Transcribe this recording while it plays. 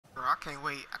I can't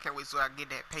wait. I can't wait till I get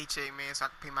that paycheck, man, so I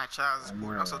can pay my child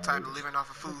support. I'm so tired of living off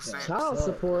of food stamps. Child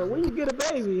support? When you get a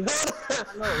baby? I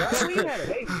know, right? We had a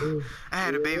baby. I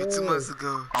had a baby 2 months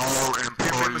ago. All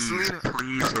employees,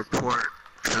 please report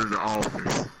to the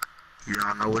office.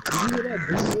 Y'all know what time it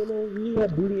is. You hear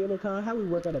that booty intercom? How we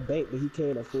work at a bank, but he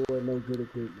can't afford no good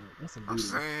equipment. That's a booty. I'm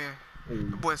saying,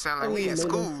 the boy sound like we in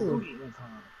school.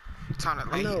 Trying to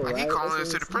like he calling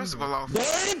us to the principal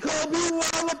office. Dang, Kobe, you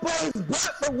all up on his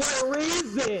butt for what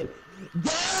reason?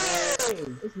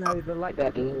 Dang! It's not even like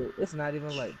that, dude. It's not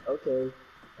even like. Okay.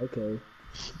 Okay.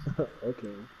 What's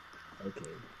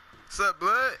up,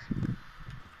 blood?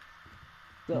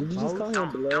 Did you just call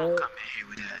him blood? Don't come in here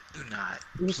with that. Do not,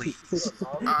 please.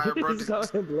 Alright, bro. Did you call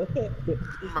him blood?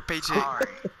 My paycheck. Alright.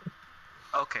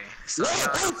 Okay, so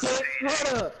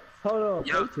Hold on.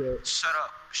 Yo, Paycheck.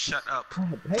 Shut up.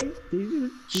 Did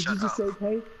you just say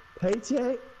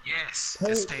paycheck? Yes,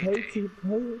 Pay, it's payday.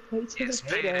 paycheck. Yes,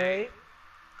 payday.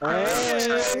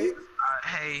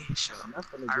 Hey, shut up.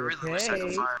 I really wish I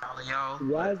could fire all of y'all.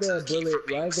 Why is there a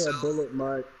bullet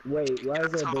mark? Wait, why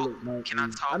is there a bullet mark? Can I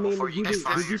talk before you get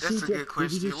fired? That's a good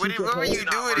question. What were you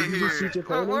doing in here?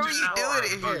 What were you doing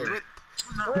in here?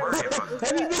 I'm not worried about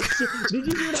that. Did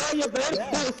you do that on your back?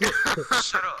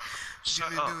 Shut up.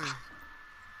 Shut up.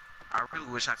 I really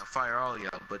wish I could fire all of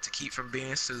y'all, but to keep from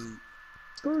being sued,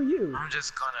 screw you. I'm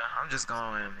just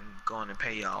going and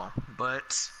pay y'all.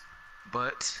 But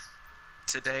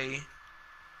today,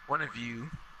 one of you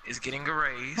is getting a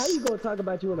raise. How you gonna talk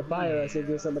about you want to fire us and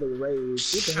give somebody a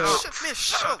raise? What the hell?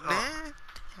 Shut up, man.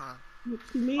 What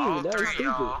you mean? All That was three stupid.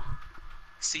 y'all.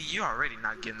 See, you already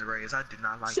not getting the raise. I did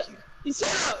not like you.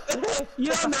 Shut up!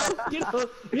 You don't know.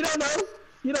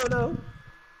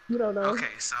 You don't know. Okay,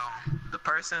 so the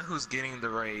person who's getting the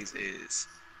raise is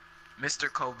Mr.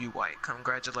 Kobe White.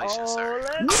 Congratulations, sir.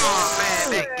 Oh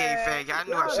man, that gay fag. I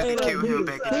knew I should have killed him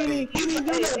back in the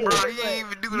day. Bro, he ain't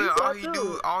even do that.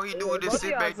 All he do is just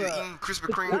sit back there eating Krispy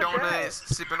Kreme donuts,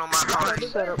 sipping on my coffee.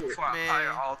 Before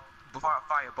I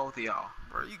fire both of y'all.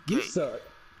 Bro, you You gay. suck.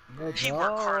 He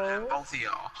work harder than both of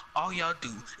y'all. All y'all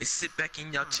do is sit back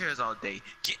in y'all chairs all day,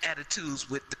 get attitudes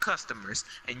with the customers,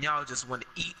 and y'all just want to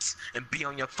eat and be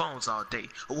on your phones all day.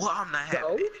 Well, I'm not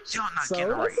having it. Y'all not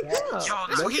getting a raise. Y'all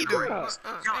not getting a raise.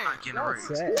 Y'all not getting a raise.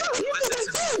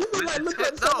 You be like looking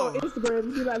at stuff on Instagram.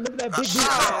 You be like looking at big dudes.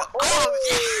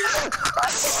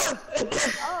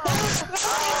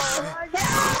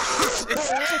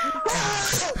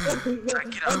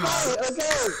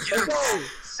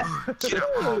 Get up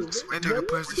home. That nigga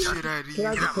punched the shit out of you. Can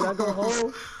I go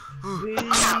home?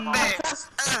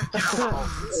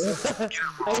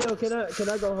 Hey yo, can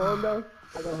I go home though?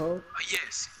 I go home?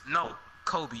 Yes. No.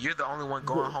 Kobe, you're the only one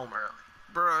going home early.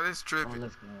 Bro, this tripping.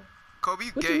 Kobe,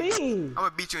 you What gay. you mean? I'm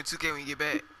gonna beat you in 2K when you get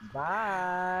back.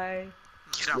 Bye.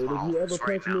 Get out Dude, my if you ever office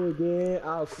right punch now. me again,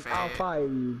 I'll fire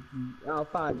you. I'll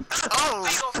fire you. Oh!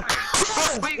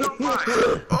 We gon'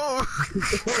 fire. Oh! You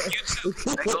too.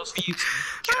 That goes for you too.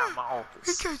 Get out my He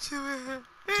office. got you, man.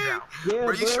 Get out. Yeah,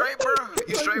 Bro, you straight, bro?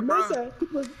 You straight, bro?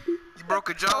 You broke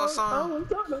a jaw or something? You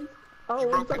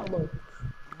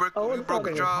broke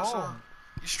a jaw or something?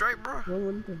 You straight, bro?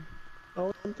 Can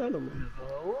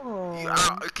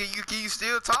you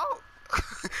still talk?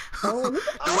 The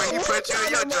way he put you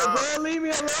in your job. Bro, leave me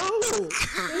alone.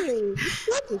 Hey,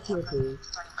 what the tripping?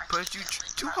 Punched you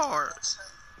too hard.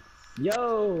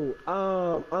 Yo,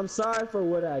 I'm sorry for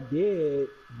what I did,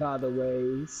 by the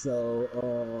way. So,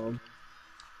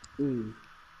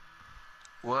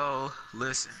 Well,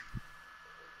 listen.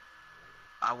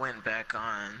 I went back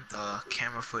on the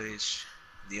camera footage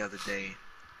the other day,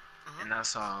 and I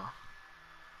saw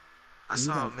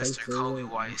Mr. Kobe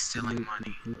White stealing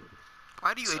money.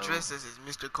 Why do you address this as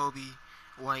Mr. Kobe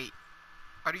White?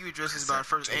 Why do you address this by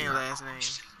first and last name?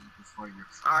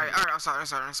 Alright, I'm sorry.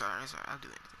 I'll do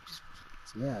it. Just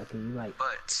please. yeah, can you like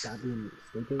But stop being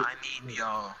stupid? I need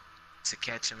y'all to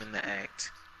catch him in the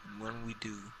act, and when we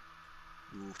do,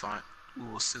 we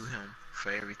will sue him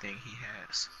for everything he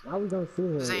has. Why we gonna sue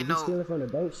him? This If ain't you no- stealing from the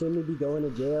bank, shouldn't he be going to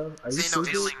jail? Are you This ain't no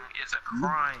stupid? Stealing is a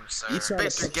crime, sir. You trying to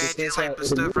Inspector put Gadget yourself type out of in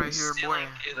stuff the right here, boy. Stealing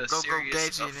is a Go serious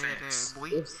Gadget in offense. there, boy.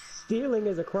 If stealing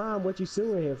is a crime, what you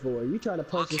suing him for? You trying to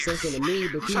punch Look yourself here. in the knee,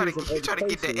 but You you try need some to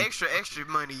get that education. extra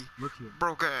money, Look here.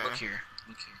 broke Look ass. here.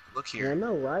 Look I here.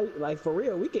 know, right? Like for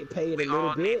real, we get paid We a little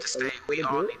all bit. need to stay. We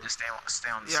all bit. need to stay on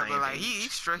the Yeah, same but like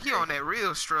page. he on that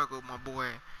real struggle, my boy.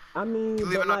 I mean, You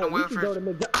but living on the like, we can welfare? go to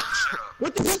McDonald's.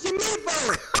 What the fuck you mean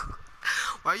for?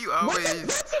 Why you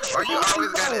always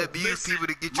gotta abuse people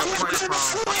to get your points from?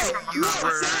 You use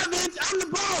words. I'm the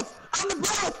boss. I'm the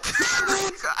boss.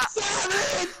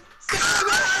 Savage. Get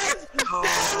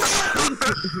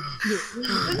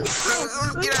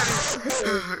out of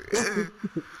here.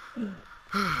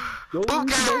 Boom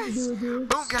guys! Boom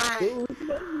guys!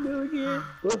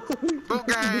 Boom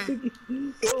guys!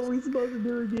 What were we supposed to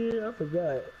do again? I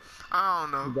forgot. I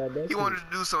don't know. He wanted to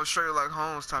do some straight like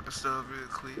Holmes type of stuff real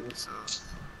quick, so.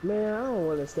 Man, I don't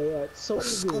want to stay at so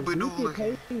Scooby Doo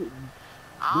looking.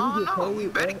 I don't know. You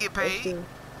better get paid. You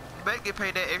better get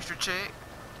paid that extra check.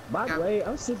 By the way,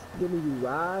 I'm sick of giving you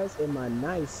rides in my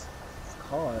nice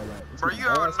car. Like, bro, you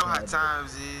already know how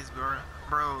times is, bro.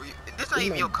 Bro, this ain't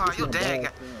even your car. Your dad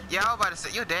got. Yeah, I was about to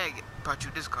say your dad bought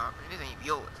you this car, man. This ain't even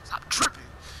yours. Stop tripping.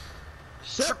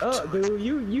 Shut up, dude.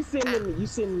 You sitting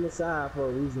in the side for a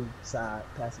reason. Side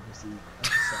passenger seat.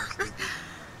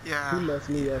 Yeah. He messed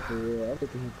me up for real. I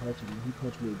think he punched me. He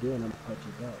punched me again. I'm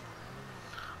punching back.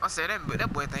 I said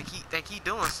that boy think he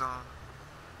doing something.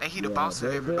 Think he the boss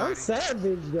of everybody. I'm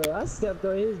savage though. I stepped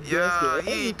on his desk. Yeah,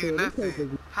 he ain't do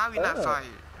nothing. How he not fired?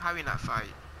 How he not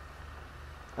fired?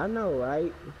 I know,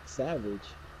 right? Savage.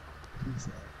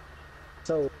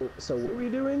 So what are we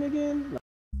doing again?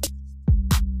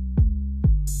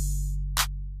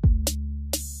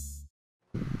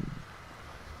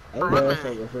 Hey,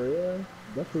 motherfucker, for real?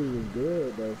 That food was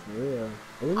good though, for real.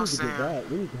 And we need to get back.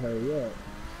 We need to hurry up.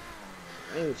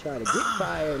 I ain't trying to get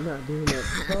fired, not doing that.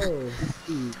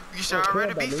 You should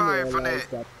already be fired from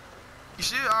that. You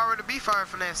should already be fired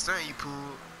from that stunt you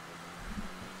pulled.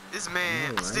 This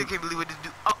man, I still can't believe what this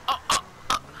dude.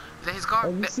 Is that his car?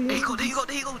 Oh, There you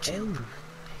go, chill.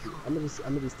 I'm gonna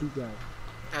just keep driving.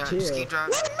 Just keep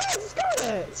driving.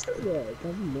 Screw that.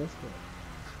 Cause you messed up.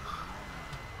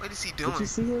 What is he doing? Did you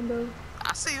see him though?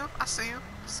 I see him. I see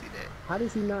that. How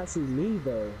does he not see me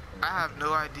though? I have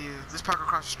no idea. Let's park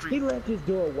across the street. He left his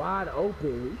door wide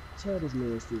open. Tell this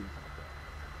man Steve.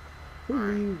 Who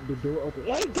leave the door open?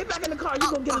 Hey, get back in the car. You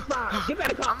gonna get us fired. Get back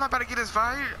in the car. I'm not about to get us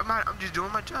fired. I'm just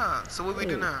doing my job. So what we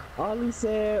do now? All he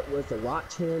said was to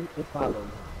watch him and follow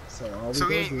him. So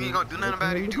we ain't gonna do nothing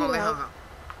about it. You just gonna let him?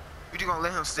 You just gonna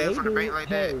let him steal from the bank like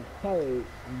that? Hey,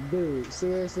 dude,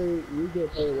 seriously, you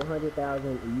get paid $100,000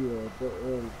 a year,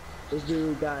 and this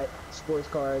dude got sports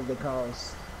cars that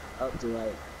cost up to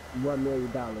like $1 million.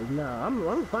 Nah,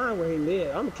 I'm fine where he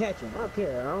lives. I'm gonna catch him. I don't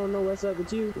care. I don't know what's up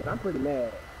with you, but I'm pretty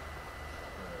mad.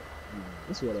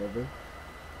 It's whatever.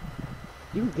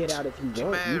 You can get out if you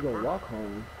want. You gonna walk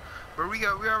home. But we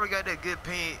already got that good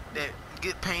paying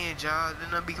job.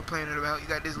 There's nothing to be complaining about. You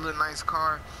got this little nice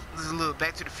car, this little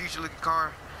Back to the Future looking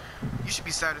car. You should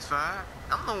be satisfied.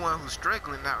 I'm the one who's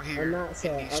struggling out here. I'm not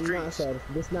sad. I'm not sad.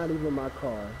 This not even my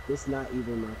car. This not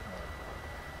even my car.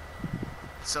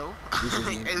 So,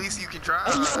 at least you can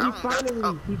drive.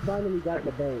 He finally got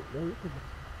the bank.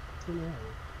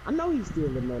 I know he's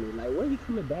stealing the money. Like, where he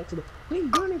coming back to the? What are you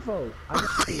running for? I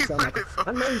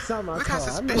know he saw my car. Look how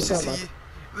suspicious he is.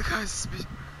 Look how suspicious.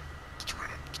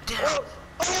 Get down.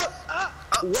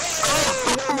 That was so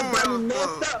close.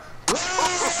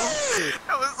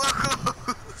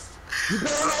 You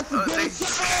better not forget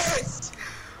insurance.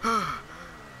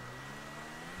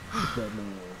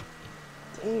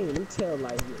 Damn, them tail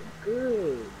lights look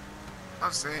good.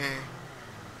 I'm saying,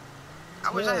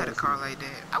 I wish I had a car like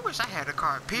that. I wish I had a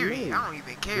car, period. Yeah. I don't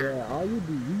even care. Yeah, all you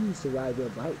used to ride your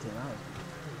bike till I was.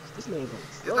 This man goes.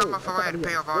 It's not my fault I had to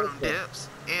pay off all them debts.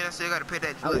 And I still got to pay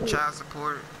that little child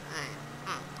support.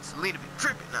 Selena be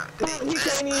tripping now. He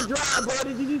can't even drive, bro.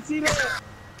 Did you see that?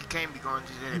 He can't be going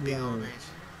to that big old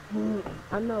bitch.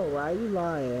 I know, right? You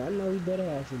lying. I know he better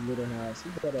have his little house. He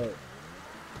better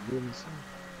give him some.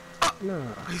 No,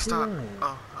 he stopped.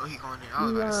 Oh, he going there. I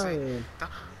was about to say.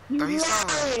 Thought he saw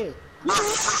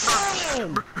him.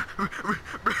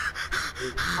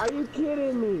 Are you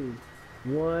kidding me?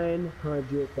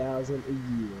 100,000 a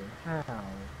year. How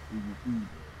do you even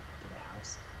get a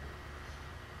house?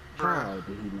 How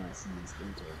did he not see his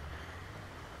enter?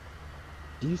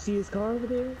 Do you see his car over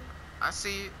there? I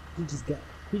see it. He just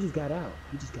got out.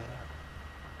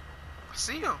 I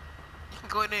see him. You can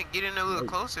go in there and get in there a little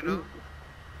closer though.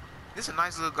 This is a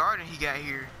nice little garden he got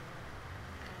here.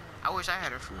 I wish I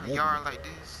had a yard like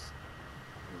this.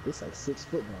 This like 6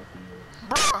 football fields.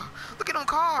 Bro, look at them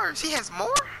cars. He has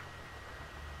more?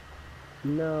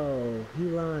 No, he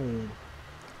lying.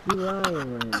 He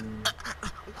lying right now.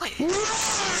 Wait.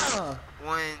 Yeah!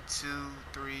 1, 2,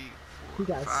 3, 4, He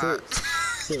got 5.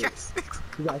 six.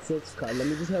 He got 6 cars. Let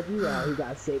me just help you out. He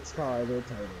got 6 cars in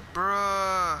total.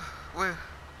 Bruh. Well,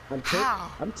 I'm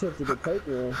tempted to take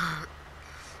one.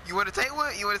 You want to take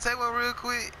one? You want to take one real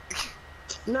quick?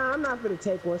 Nah, I'm not gonna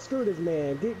take one. Screw this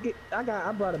man.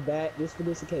 I brought a bat just for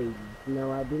this occasion.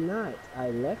 No, I did not.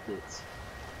 I left it.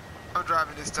 I'm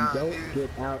driving this time. Don't get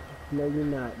out. No, you're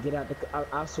not. Get out the.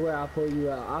 I swear I'll pull you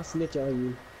out. I'll snitch on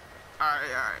you. Alright.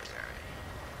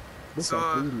 This So,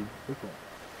 that booty. This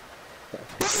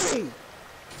that. Booty!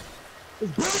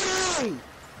 It's booty!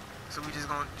 So we just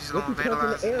gonna What you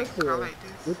vandalize punching the air this nigga car for? like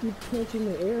this? What you punching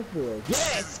the air for?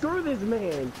 Yeah, screw this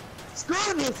man!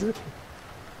 Screw this! Screw You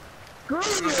gonna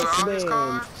do this all his man!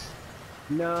 cars?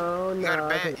 No, You got a no,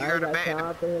 bat- 'cause you I got ain't a got bat in the-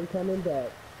 time for him coming back.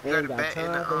 You got Ain't a got bat in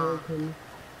time the, for him coming.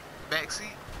 Backseat.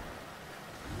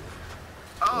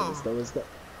 Let's Oh, go, let's go.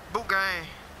 boot gang.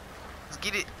 Let's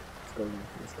get it.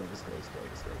 Let's go.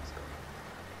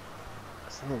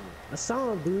 I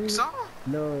saw him, dude. So,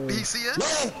 No. did he see us?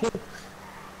 Yeah!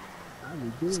 I be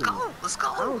doing Let's it. go. Let's I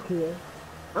go. don't care.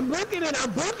 I'm booking it.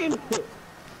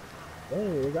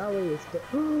 Dang, it's always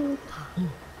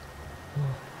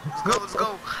Let's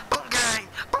go. Boot gang.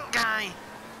 Boot gang.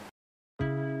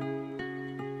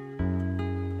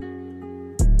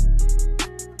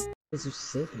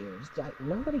 just sit here. It's like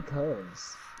nobody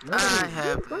comes. I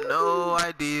have no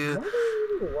idea. Nobody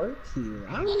even work here.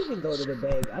 I don't even go to the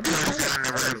bank. I just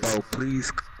kind of Rambo,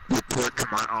 please report to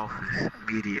my office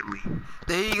immediately.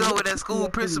 There you go with that school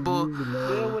principal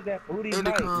Deal with that booty in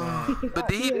the mic, car. man. But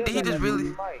did he just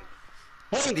really?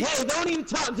 Hey, don't even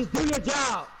talk. Just do your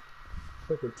job.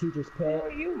 Fucking teacher's pet. Who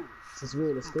are you? Since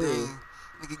we're in the school. Dang,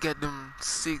 nigga got them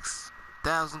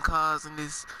 6,000 cars in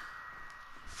this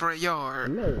front I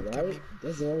yard. know, right?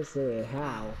 That's what I'm saying.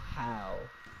 How?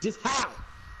 Just how?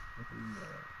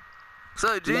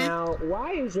 So G. Now,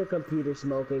 why is your computer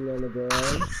smoking on the ground?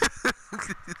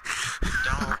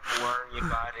 Don't worry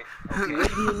about it. Okay. What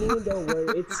do you mean, don't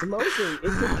worry? It's smoking.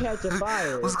 It could catch a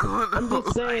fire. What's going on? I'm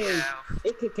just saying, I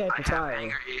it could catch I a have fire.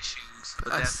 anger issues,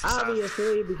 but I that's see. besides-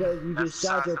 Obviously, because you just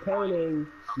shot your painting. You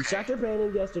Okay. shot your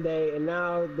painting yesterday, and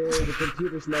now there's a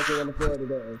computer smoking on the floor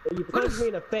today. And you punched me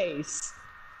in the face.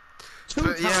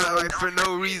 But yeah, times. like for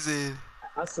no reason.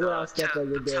 I swear I'll step on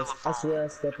your the desk. I swear I'll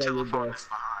step on your telephone desk. is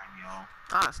behind, y'all.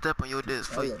 I'll step on your desk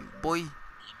for you, boy. You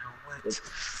know what? It's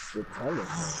the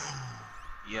telephone.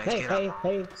 Yeah, Hey, get hey, up.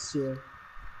 hey, sure.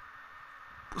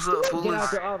 What's up, Get fools?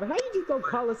 out the office. How you just gonna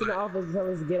call us in the office and tell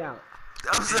us to get out?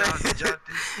 I'm Did y'all saying,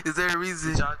 is there a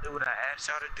reason? Did y'all do what I asked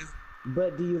y'all to do?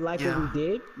 But do you like Yeah. what we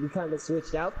did? We kind of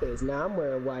switched outfits. Now I'm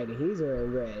wearing white and he's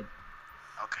wearing red.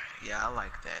 Okay, yeah, I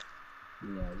like that.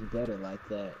 Yeah, you better like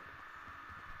that.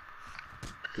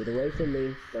 Get away from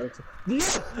me. Don't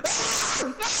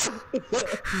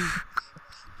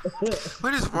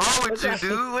What is wrong with you,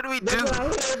 dude? What do we do? That's what I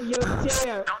heard in your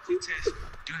chair. Don't you test me.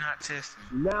 Do not test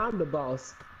me. Now I'm the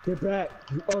boss. Get back,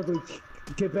 you ugly.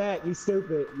 Get back, you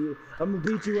stupid. I'm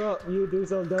gonna beat you up. You do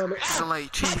something dumb. So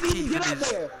like Chief How did you Keef get in up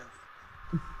this. there?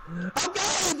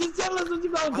 Okay, just tell us what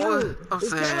you gonna Boy, do. I'm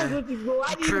Just tell us saying, what you go.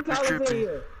 Why you do you call us tripping. in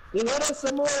here? You hit us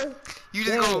some more? You just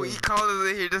Dang. go, he called us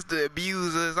in here just to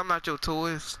abuse us. I'm not your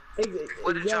toys.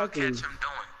 What did y'all Exactly. catch him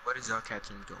doing? What did y'all catch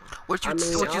him doing? What you I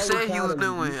mean, what I you was said he was proud of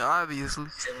doing? you. Obviously,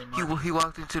 Stealing he money. he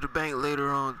walked into the bank later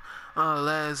on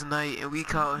last night and we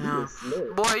caught You him. was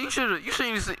slick. Boy, you shouldn't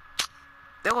see.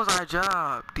 That was our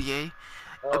job, Da.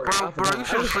 Oh, Bro, I you forgot.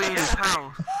 should have seen his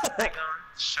house. Hang on.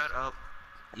 Shut up.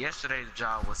 Yesterday's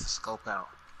job was to scope out.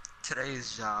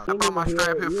 Today's job. I bought my You strap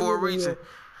didn't here hear- for a you didn't reason. hear-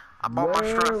 I bought my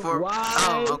strap for. Why?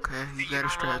 Oh, okay. You got a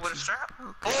don't strap. want with a strap?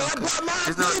 Okay, Hey, I okay. brought my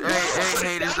There's no, shit,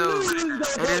 hey, bro. there's I no, knew you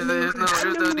was gonna hey, put me- there's no I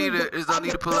knew you was there's no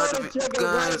need to pull out the gonna pull the trigger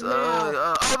guns. right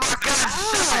now. Oh my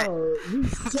gosh, shut it. Ow! You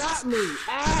shot me!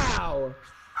 Ow!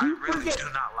 I You really forget- do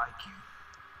not like you.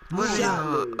 What is shot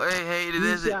y'all? me. Hey, it You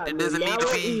doesn't, shot it me. doesn't Now need to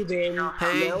we're be. even. Hey, Now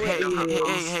we're hey, even.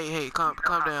 hey, calm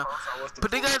down.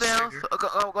 Put the gun down. All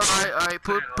right,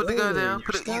 put the gun down.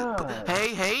 Stop.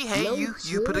 Hey, No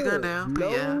you put the gun chill. down. No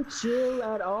But yeah. chill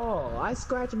at all. I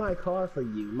scratched my car for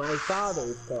you, my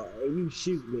father's car, and you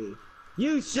shoot me.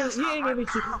 You shoot. You ain't even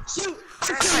shoot. Shoot.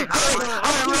 I'm shooting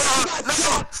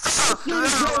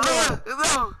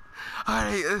No.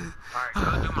 Alright, Alright,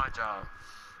 go do my job.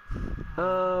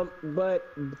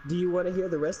 But do you want to hear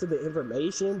the rest of the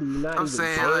information? Do you not I'm even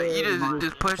saying, care? like, you Do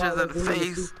just punch us in the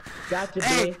face. Got your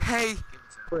Hey, dick. hey,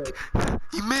 Prick.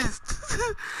 you missed.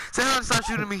 Tell him to stop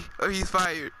shooting me, or he's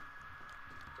fired.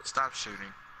 Stop shooting.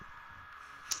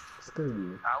 Screw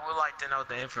you. I would like to know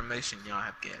the information y'all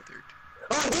have gathered.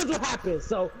 Oh, here's what happened.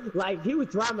 So, like, he was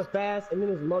driving fast, and then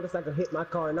his motorcycle hit my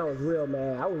car, and I was real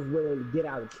mad. I was willing to get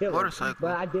out and kill him. Motorcycle?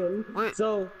 But I didn't. Wait.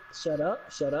 So, shut up.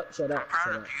 I'm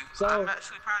proud of you. So, I'm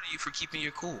actually proud of you for keeping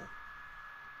your cool.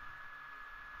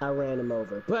 I ran him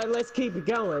over. But let's keep it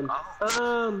going.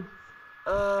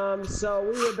 So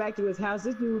we went back to his house.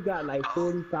 This dude got like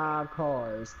 45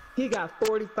 cars. He got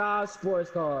 45 sports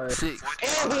cars. 6.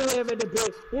 And he live in the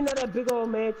big, you know that big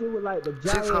old mansion with like the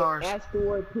 6 giant cars.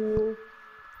 asteroid pool?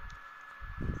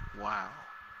 Wow.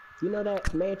 You know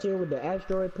that mansion with the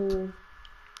asteroid pool?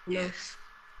 Yes.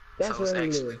 That's so it's where he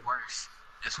actually lives. worse.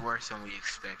 It's worse than we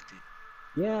expected.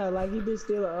 Yeah, like he been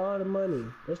stealing all the money.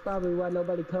 That's probably why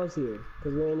nobody comes here,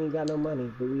 cause we ain't even got no money,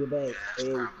 but we a bank. That's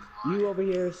And probably why. you over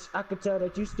here, I could tell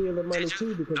that you stealing money Did you?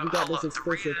 too, because you got Hold this up.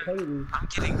 The reason expensive painting. I'm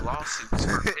getting lawsuits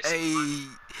for missing money. Hey,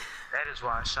 That is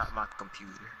why I shot my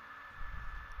computer.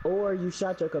 Or you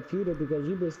shot your computer because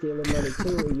you been stealing money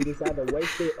too, and you decided to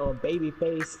waste it on baby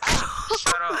face.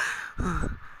 Shut up.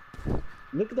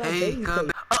 Look at that hey, baby come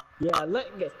face. back. Yeah,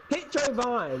 hit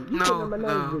Trayvon. You No, getting on my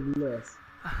nerves no. with this.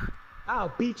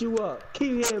 I'll beat you up.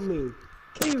 Keep hitting me.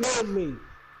 Keep hitting me.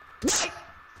 What?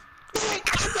 I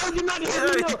told you not to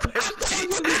hit me, no. I told you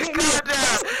to hit me. Calm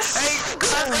down. Hey,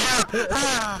 calm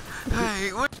down.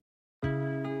 Hey, what?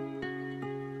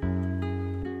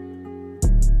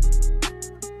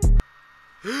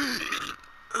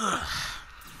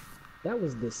 That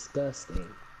was disgusting.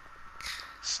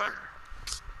 Sir.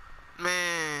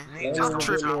 Man, Nigga, just don't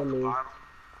tripping. drop the bottle.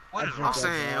 What is I'm wrong I'm with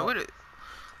saying, you? what it?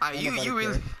 Like, Ain't nobody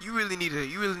you really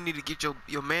need to get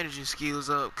your managing skills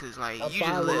up, cause like I'm you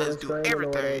just let following us a do restraining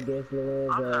order everything. against I'm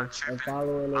Lorenzo. not I'm tripping.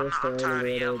 following a I'm restraining tired of order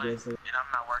yelling, against him. and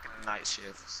I'm not working the night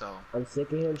shift, so. I'm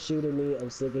sick of him shooting me. I'm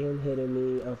sick of him hitting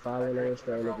me. I'm following a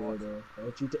restraining order.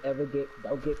 Don't you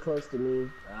don't get close to me.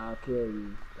 I'll kill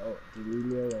you. Don't leave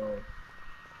me alone.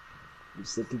 I'm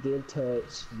sick of getting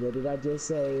touched. What did I just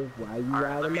say? Why you Alright,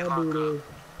 riding let me my lock booty? up.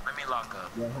 Let me lock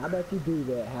up. Yeah, how about you do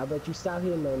that? How about you stop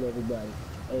hitting on everybody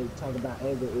and talk about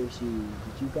anger issues?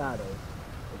 But you got her.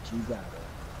 But you got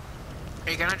her.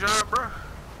 Hey, can I drive, bro?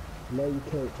 No, you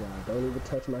can't drive. Don't even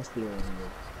touch my steering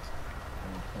wheel.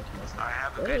 Alright,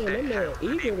 have a Damn, good that day. man Have a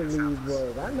good eager to evening, leave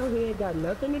fellas. work. I know he ain't got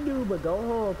nothing to do but go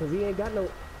home because he ain't got no...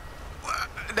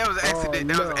 That was an accident.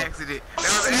 That was an accident. That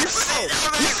was an accident.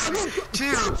 That was an accident.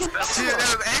 Chill. That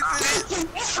was an accident.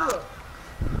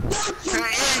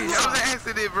 Hey, that was an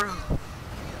accident, bro.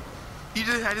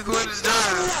 I just wanted to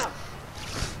drive.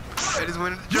 I just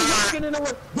wanted to You drive. walking in the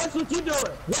work. That's what you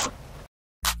doing. Walk.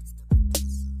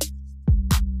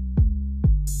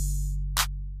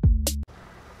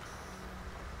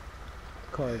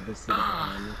 Car's been sitting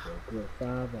behind me for a good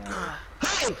 5 hours.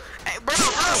 Hey! Hey, bro.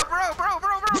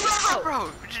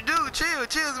 Dude, chill.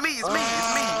 It's me.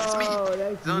 Oh,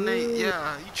 that's It's on that. you.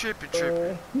 Yeah, you tripping.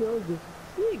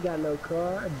 You ain't got no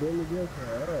car. I didn't your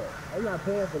car up. I'm not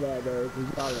paying for that though, cause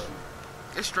you all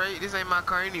It's straight. This ain't my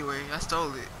car anyway. I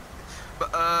stole it.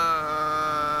 But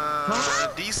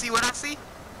do you see what I see?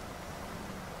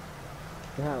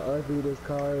 how ugly this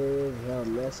car is, how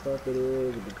messed up it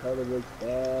is, the color looks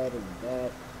bad and the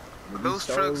back. Those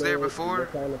trucks there before?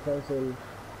 What kind of person?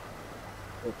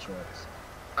 What trucks?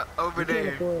 Over We can't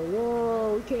there. afford,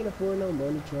 whoa, we can't afford no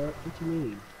money truck. What you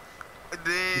mean? think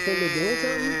they doing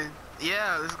something? Then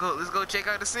yeah, let's go check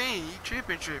out the scene. You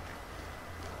tripping.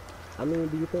 I mean,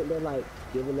 do you think they're like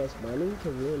giving us money?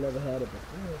 Cause we ain't never had it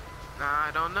before. Nah,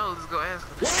 I don't know. Let's go ask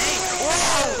them.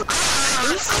 Whoa!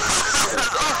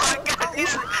 Oh my God!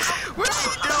 What are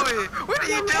you doing? What are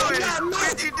you doing?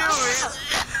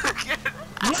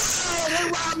 Yeah, they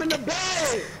robbing the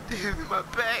bag. Damn, my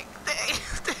back. Damn.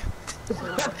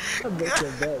 I bet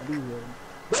your back be one.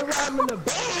 They robbing the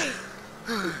bag.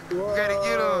 You gotta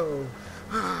get him.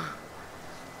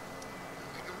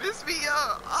 Miss me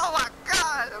up. Oh my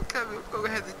God! I'm coming. I'm gonna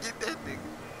have to get that nigga.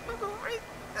 I'm gonna race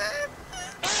that.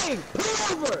 Hey,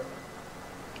 pull over.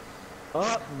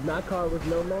 Oh, my car was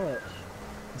no match.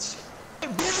 Hey,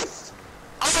 bitch.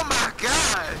 Oh my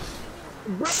gosh!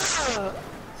 Bruh.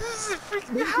 This is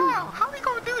freaking how? How we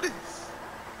gonna do this?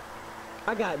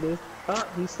 I got this. Oh,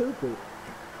 he's stupid.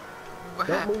 What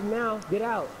Don't happened? move now. Get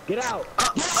out. Get out.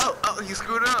 Oh, he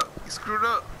screwed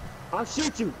up. I'll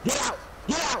shoot you. Get out.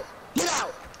 Get out. Get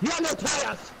out. You got no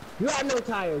tires. You got no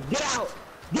tires. Get out.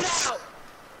 Get out.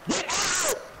 Get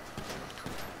out.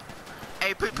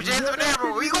 Hey, put your hands up there,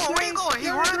 bro. Where you going? He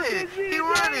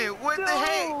running. What the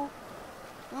heck?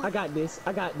 I got this.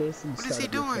 What is he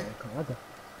doing?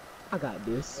 I got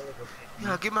this.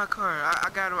 Yeah, get my car. I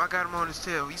got him on his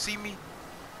tail. You see me?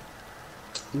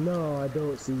 No, I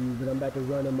don't see you, but I'm about to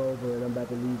run him over and I'm about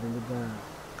to leave him to die.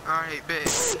 Alright,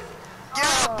 bet.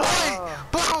 Yeah,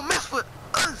 boy, don't mess with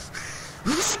us.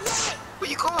 Where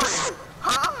you going?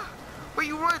 Huh? Where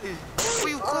you running? Where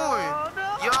you going?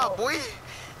 Yeah, boy.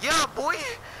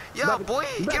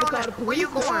 Get on that. Where you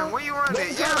going? Where you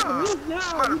running? Yeah. I'm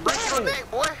about to break your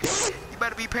neck, boy. You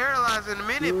better be paralyzed in a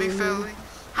minute, big fella.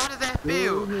 How does that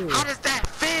feel?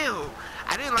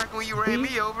 I didn't like when you ran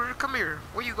me over. Come here.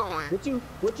 Where you going? What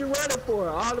you running for?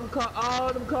 All them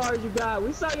cars you got.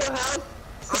 We saw your house.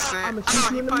 Stop. I'm gonna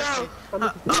shoot you in the mouth. I'm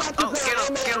gonna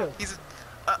Get him. He's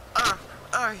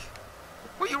Alright.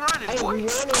 Where you running, Hey, boy? we running.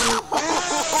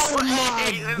 Oh my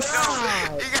Hey, let's go.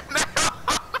 God. You got that?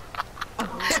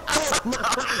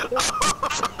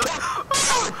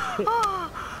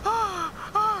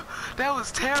 That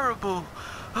was terrible.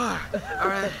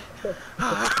 Alright.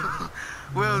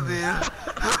 Well then.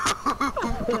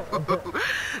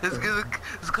 Let's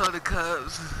call the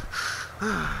cops.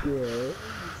 Yeah.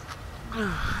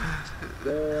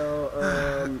 Well, I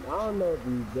don't know if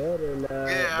he's dead or not,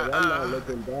 Yeah, but I'm not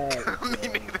looking back. Me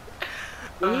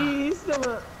neither. He's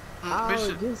still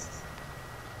mission. just...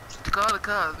 Call the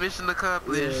cops. Mission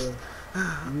accomplished.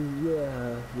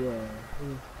 Yeah.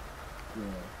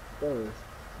 Thanks.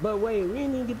 But wait, we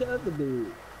didn't even get the other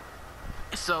dude.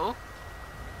 So,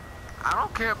 I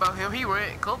don't care about him.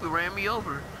 Kobe ran me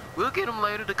over. We'll get him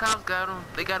later. The cops got him.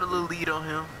 They got a little lead on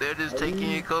him. They're just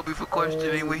taking in Kobe for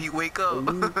questioning when he wake up.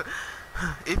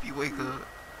 If he wake up.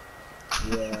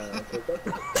 Yeah.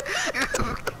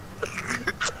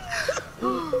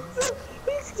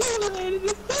 He's still related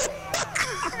to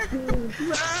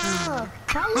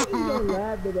how long you gonna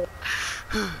laugh at that?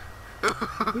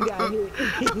 He got hit.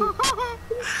 He's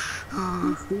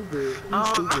stupid. He's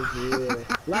stupid for real.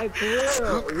 Like for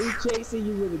real, we chasing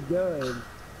you with a gun.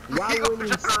 Why wouldn't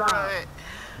he stop?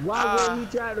 Why wouldn't he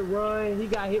try to run? He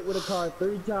got hit with a car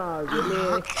 3 times, and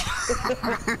then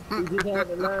he just had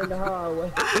to learn the hard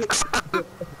way.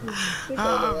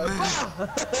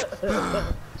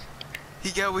 He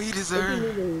got what he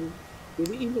deserved. Did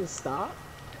he even stop?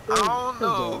 I don't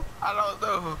know.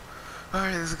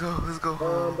 Alright, let's go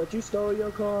home. But you stole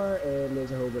your car, and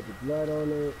there's a whole bunch of blood on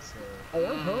it, so... Hey,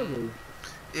 I'm hungry.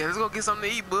 Yeah, let's go get something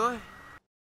to eat, boy.